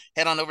suggested,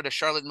 head on over to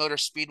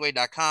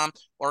charlottemotorspeedway.com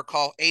or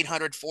call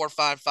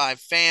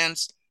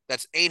 800-455-FANS.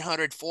 That's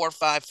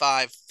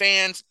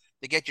 800-455-FANS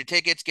to get your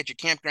tickets, get your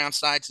campground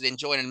sites, and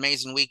enjoy an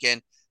amazing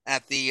weekend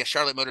at the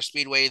Charlotte Motor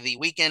Speedway the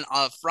weekend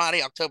of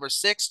Friday, October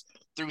 6th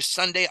through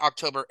Sunday,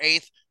 October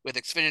 8th with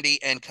Xfinity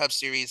and Cup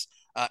Series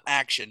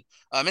action.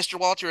 Mr.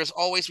 Walter, as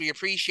always, we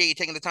appreciate you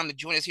taking the time to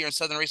join us here on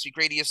Southern Race Week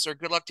Radio, sir.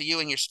 Good luck to you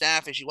and your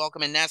staff as you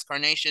welcome in NASCAR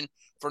Nation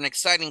for an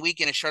exciting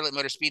weekend at Charlotte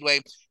Motor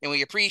Speedway. And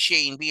we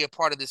appreciate you and be a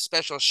part of this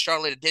special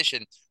Charlotte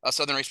edition of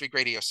Southern Race Week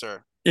Radio,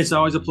 sir. It's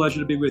always a pleasure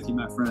to be with you,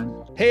 my friend.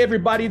 Hey,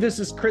 everybody, this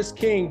is Chris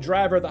King,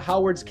 driver of the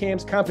Howard's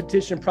Cams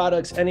Competition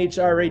Products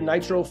NHRA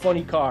Nitro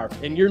Funny Car,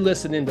 and you're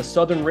listening to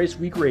Southern Race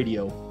Week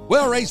Radio.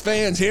 Well, race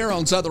fans, here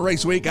on Southern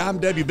Race Week,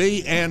 I'm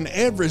WB, and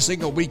every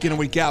single week in and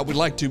week out, we'd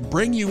like to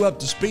bring you up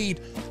to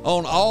speed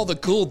on all the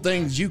cool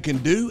things you can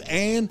do,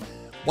 and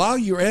while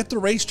you're at the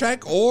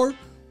racetrack or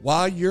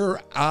while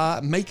you're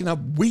making a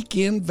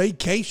weekend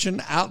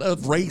vacation out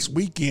of race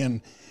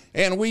weekend.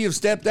 And we have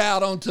stepped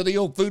out onto the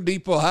old Food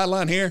Depot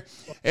hotline here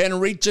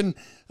and reaching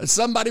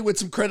somebody with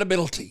some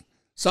credibility,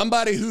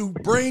 somebody who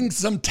brings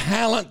some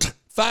talent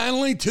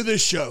finally to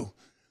this show.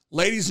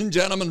 Ladies and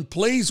gentlemen,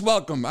 please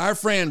welcome our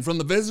friend from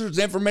the Visitors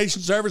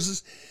Information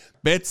Services,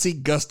 Betsy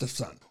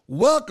Gustafson.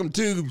 Welcome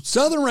to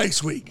Southern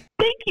Race Week.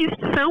 Thank you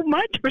so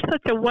much for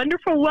such a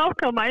wonderful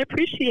welcome. I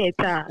appreciate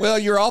that. Well,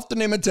 you're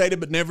often imitated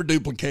but never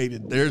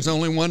duplicated. There's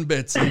only one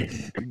Betsy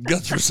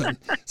Gustafson.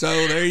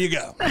 So there you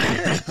go.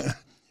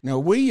 Now,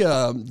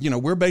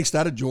 we're based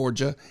out of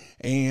Georgia,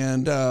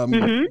 and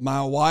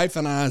my wife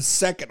and I's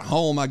second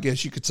home, I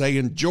guess you could say,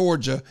 in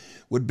Georgia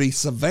would be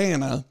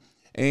Savannah.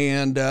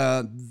 And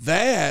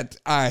that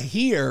I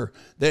hear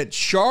that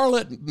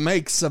Charlotte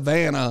makes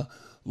Savannah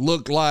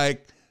look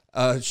like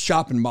a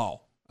shopping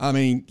mall. I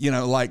mean,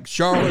 like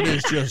Charlotte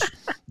is just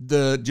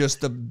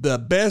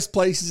the best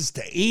places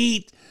to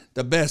eat,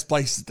 the best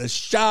places to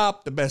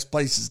shop, the best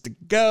places to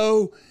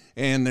go.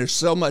 And there's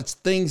so much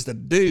things to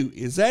do.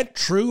 Is that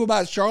true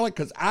about Charlotte?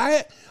 Because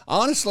I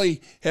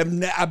honestly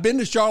I've been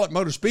to Charlotte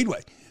Motor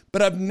Speedway,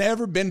 but I've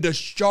never been to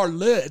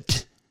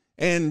Charlotte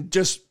and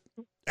just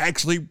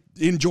actually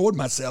enjoyed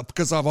myself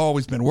because I've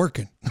always been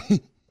working.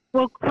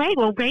 Well, great.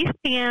 Well, race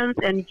fans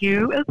and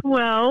you as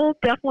well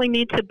definitely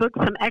need to book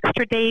some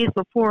extra days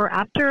before or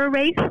after a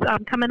race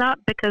coming up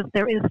because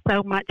there is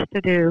so much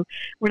to do.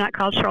 We're not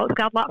called Charlotte's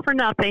Got a Lot for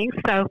nothing.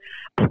 So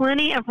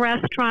plenty of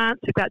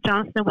restaurants. We've got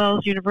Johnson &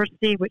 Wales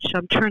University, which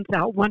turns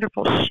out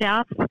wonderful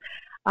chefs,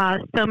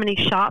 so many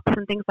shops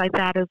and things like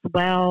that as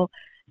well.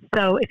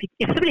 So if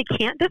somebody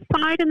can't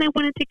decide and they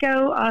wanted to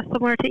go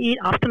somewhere to eat,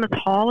 Optimus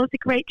Hall is a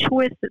great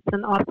choice. It's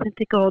an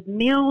authentic old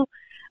meal,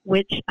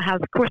 which has,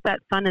 of course, that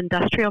fun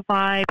industrial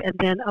vibe, and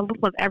then a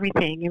little of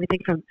everything. Everything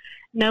from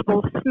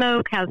Noble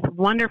Smoke has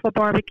wonderful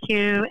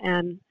barbecue,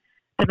 and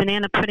the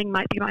banana pudding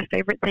might be my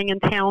favorite thing in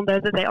town,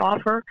 though, that they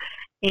offer.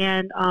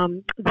 And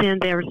then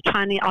there's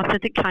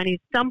authentic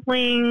Chinese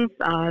dumplings,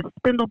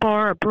 Spindle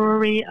Bar, a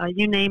brewery,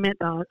 you name it,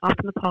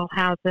 Optimus Hall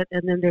has it.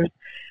 And then there's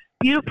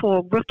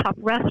beautiful rooftop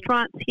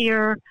restaurants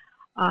here.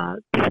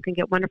 People can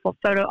get wonderful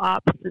photo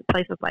ops at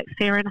places like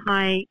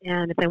Fahrenheit,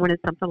 and if they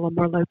wanted something a little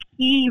more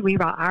low-key,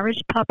 Reraw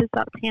Irish Pub is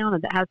uptown,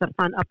 and that has a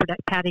fun upper deck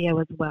patio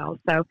as well.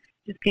 So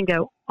just can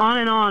go on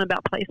and on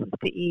about places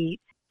to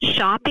eat.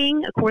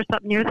 Shopping, of course,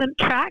 up near the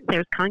track,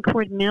 there's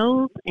Concord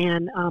Mills,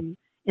 and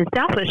in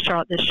Southwest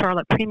Charlotte, there's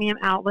Charlotte Premium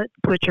Outlets,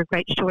 which are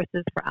great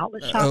choices for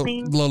outlet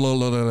shopping.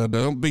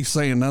 Don't be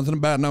saying nothing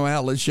about no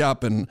outlet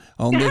shopping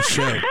on this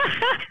show.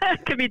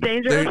 Could be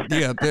dangerous.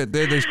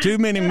 There's too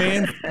many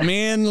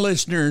men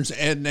listeners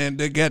and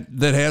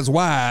that has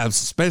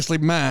wives, especially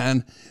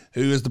mine,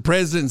 who is the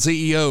president and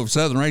CEO of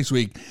Southern Race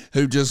Week,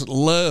 who just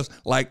loves,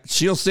 like,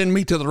 she'll send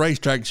me to the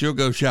racetrack. She'll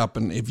go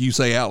shopping if you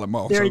say outlet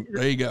mall. There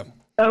you go.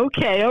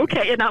 Okay.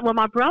 And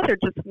my brother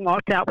just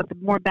walked out with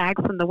more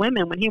bags than the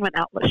women when he went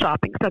outlet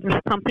shopping. So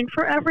there's something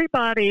for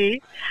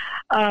everybody.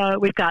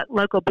 We've got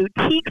local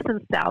boutiques in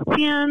South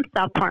End.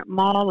 South Park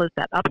Mall is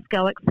that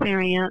upscale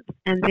experience.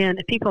 And then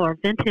if people are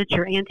vintage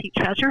or antique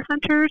treasure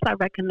hunters, I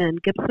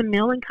recommend Gibson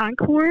Mill in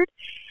Concord.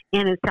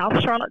 And in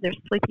South Charlotte, there's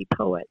Sleepy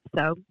Poet.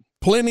 So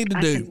plenty to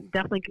do.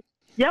 Definitely.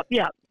 Yep.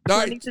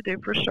 Plenty to do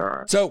for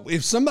sure. So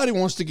if somebody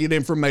wants to get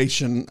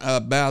information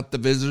about the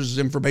Visitors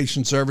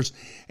Information Service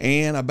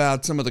and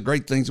about some of the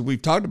great things that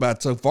we've talked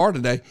about so far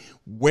today,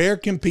 where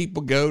can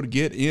people go to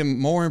get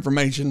more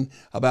information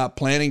about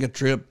planning a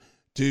trip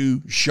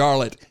to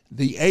Charlotte,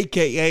 the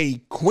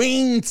AKA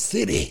Queen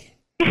City?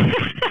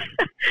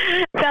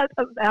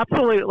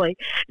 Absolutely.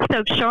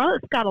 So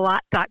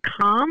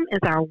charlottesgotalot.com is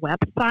our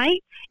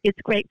website. It's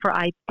great for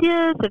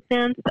ideas,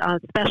 events,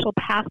 special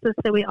passes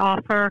that we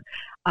offer.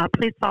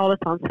 Please follow us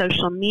on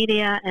social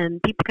media,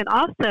 and people can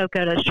also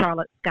go to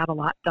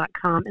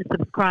charlottesgotalot.com and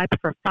subscribe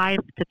for 5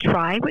 to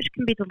Try, which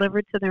can be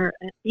delivered to their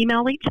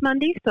email each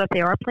Monday, so if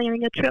they are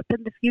planning a trip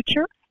in the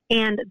future.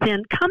 And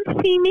then come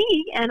see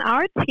me and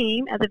our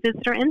team at the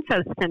Visitor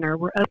Info Center.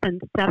 We're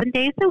open 7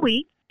 days a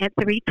week at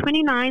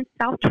 329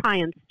 South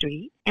Tryon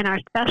Street, and our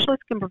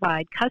specialists can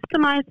provide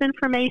customized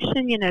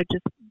information,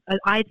 just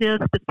ideas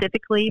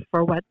specifically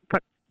for what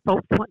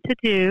folks want to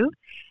do.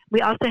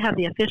 We also have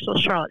the official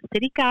Charlotte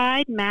City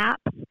Guide,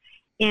 maps,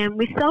 and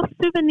we sell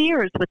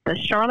souvenirs with the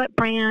Charlotte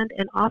brand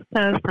and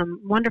also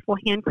some wonderful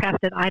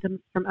handcrafted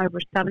items from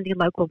over 70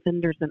 local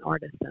vendors and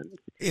artisans.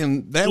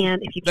 And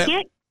if you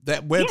can't...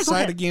 That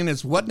website again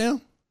is what now?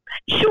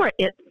 Sure,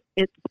 it's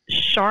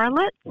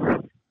Charlotte's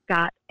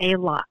Got a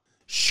Lot.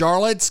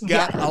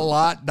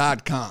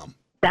 charlottesgotalot.com.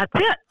 That's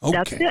it. Okay.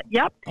 That's it.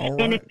 Yep. All and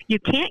right. if you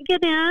can't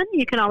get in,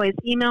 you can always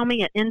email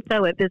me at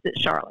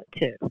info@visitcharlotte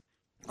too.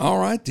 All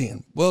right,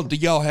 then. Well, do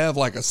y'all have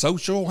like a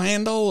social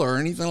handle or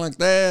anything like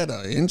that?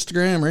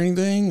 Instagram or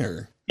anything?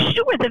 Or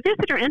Sure. The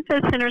Visitor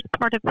Info Center is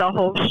part of the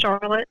whole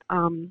Charlotte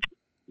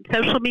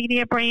social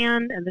media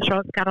brand, and the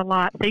Charlotte's got a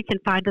lot. So you can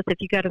find us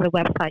if you go to the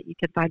website. You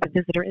can find the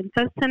Visitor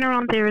Info Center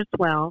on there as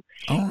well.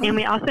 Right. And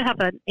we also have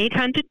an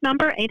 800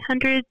 number,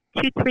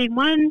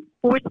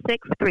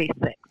 800-231-4636.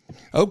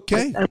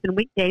 Okay. It's open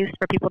weekdays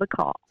for people to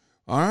call.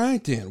 All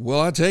right, then. Well,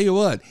 I tell you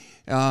what,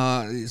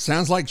 it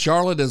sounds like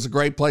Charlotte is a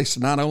great place to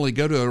not only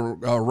go to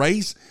a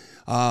race,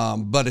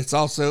 but it's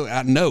also,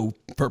 I know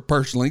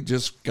personally,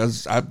 just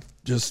because I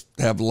just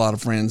have a lot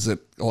of friends that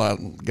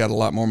got a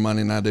lot more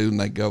money than I do, and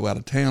they go out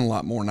of town a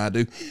lot more than I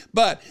do,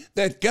 but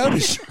that go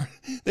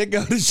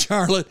to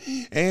Charlotte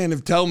and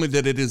have told me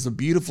that it is a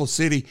beautiful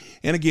city.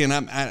 And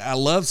again, I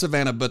love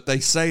Savannah, but they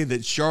say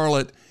that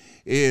Charlotte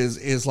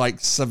is like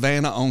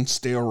Savannah on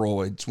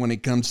steroids when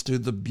it comes to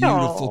the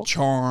beautiful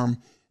charm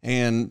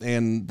and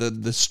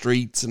the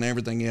streets and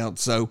everything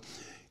else. So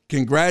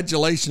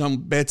congratulations on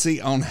Betsy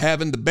on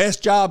having the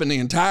best job in the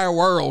entire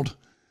world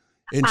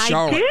in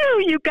Charlotte. I do.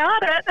 You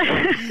got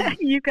it.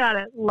 You got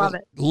it. Love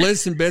it.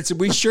 Listen, Betsy,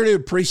 we sure do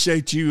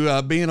appreciate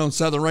you being on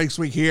Southern Race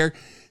Week here.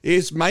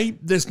 This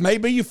may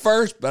be your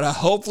first, but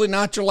hopefully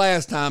not your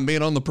last time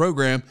being on the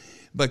program,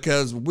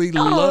 because we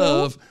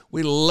love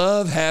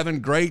having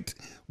great,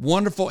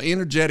 wonderful,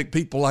 energetic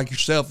people like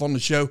yourself on the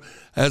show,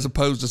 as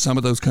opposed to some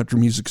of those country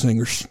music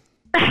singers.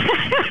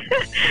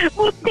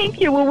 Well,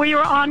 thank you. Well, we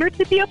are honored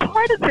to be a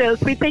part of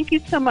this. We thank you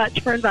so much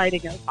for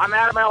inviting us. I'm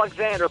Adam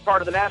Alexander,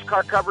 part of the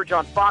NASCAR coverage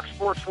on Fox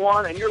Sports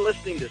 1, and you're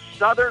listening to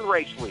Southern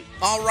Race Week.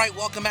 All right,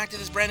 welcome back to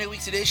this brand new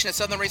week's edition of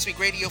Southern Race Week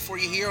Radio for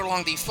you here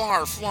along the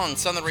far-flung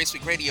Southern Race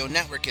Week Radio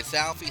network at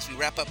Southeast. We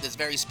wrap up this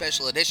very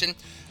special edition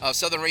of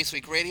Southern Race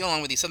Week Radio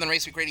along with the Southern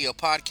Race Week Radio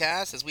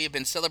podcast, as we have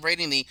been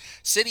celebrating the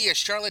city of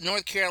Charlotte,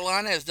 North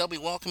Carolina, as they'll be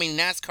welcoming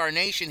NASCAR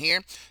Nation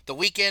here the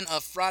weekend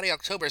of Friday,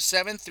 October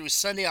 7th through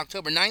Sunday,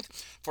 October 9th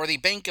for the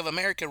Bank of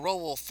America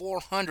ROVAL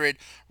 400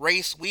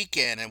 race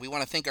weekend. And we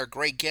want to thank our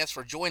great guests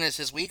for joining us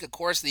this week. Of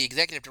course, the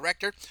Executive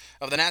Director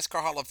of the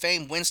NASCAR Hall of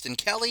Fame, Winston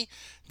Kelley,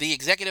 the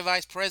Executive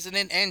Vice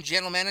President and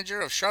General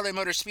Manager of Charlotte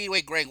Motor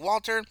Speedway, Greg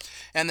Walter,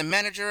 and the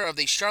Manager of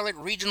the Charlotte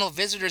Regional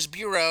Visitors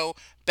Bureau,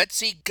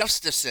 Betsy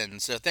Gustafson.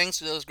 So thanks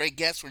to those great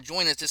guests for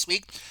joining us this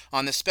week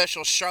on this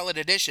special Charlotte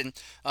edition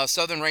of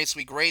Southern Race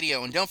Week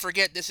Radio. And don't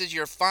forget, this is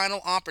your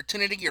final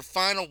opportunity, your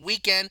final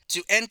weekend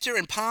to enter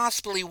and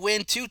possibly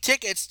win 2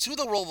 tickets to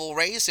the ROVAL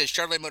race at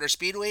Charlotte Motor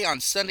Speedway on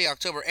Sunday,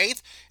 October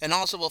 8th. And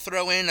also we'll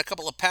throw in a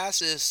couple of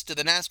passes to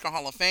the NASCAR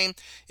Hall of Fame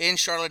in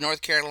Charlotte,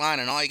 North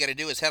Carolina. And all you got to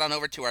do is head on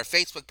over to our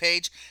Facebook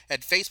page at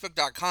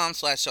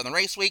facebook.com/Southern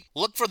Race Week.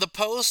 Look for the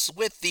posts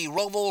with the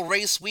ROVAL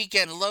Race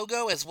Weekend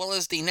logo as well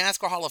as the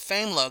NASCAR Hall of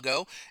Fame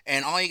logo,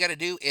 and all you got to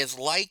do is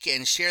like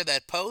and share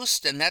that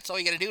post, and that's all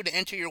you got to do to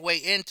enter your way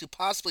in to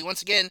possibly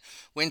once again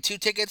win 2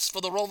 tickets for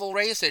the ROVAL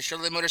race at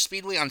Charlotte Motor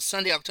Speedway on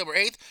Sunday, October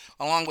 8th,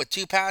 along with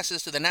 2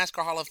 passes to the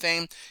NASCAR Hall of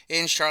Fame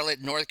in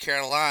Charlotte, North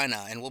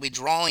Carolina. And we'll be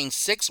drawing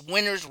 6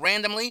 winners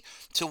randomly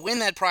to win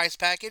that prize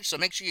package, so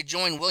make sure you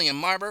join William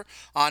Marber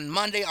on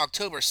Monday,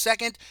 October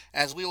 2nd,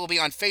 as we will be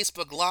on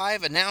Facebook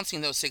Live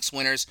announcing those 6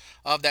 winners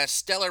of that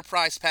stellar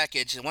prize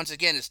package. And once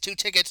again, it's 2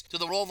 tickets to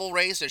the ROVAL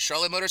race at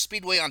Charlotte Motor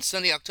Speedway on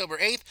Sunday, October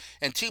 8th,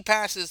 and 2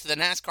 passes to the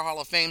NASCAR Hall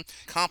of Fame,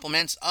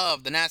 compliments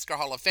of the NASCAR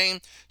Hall of Fame,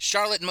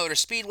 Charlotte Motor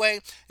Speedway,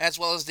 as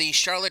well as the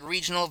Charlotte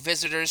Regional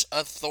Visitors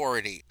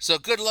Authority. So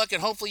good luck,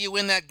 and hopefully you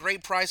win that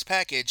great prize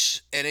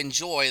package and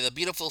enjoy the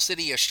beautiful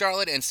city of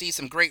Charlotte and see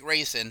some great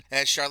racing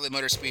at Charlotte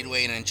Motor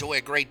Speedway and enjoy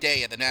a great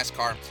day at the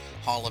NASCAR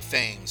Hall of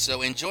Fame.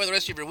 So enjoy the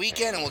rest of your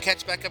weekend, and we'll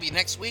catch back up with you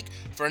next week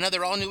for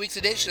another all-new week's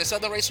edition of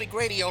Southern Race Week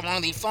Radio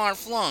along the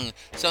far-flung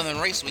Southern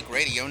Race Week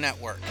Radio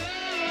Network.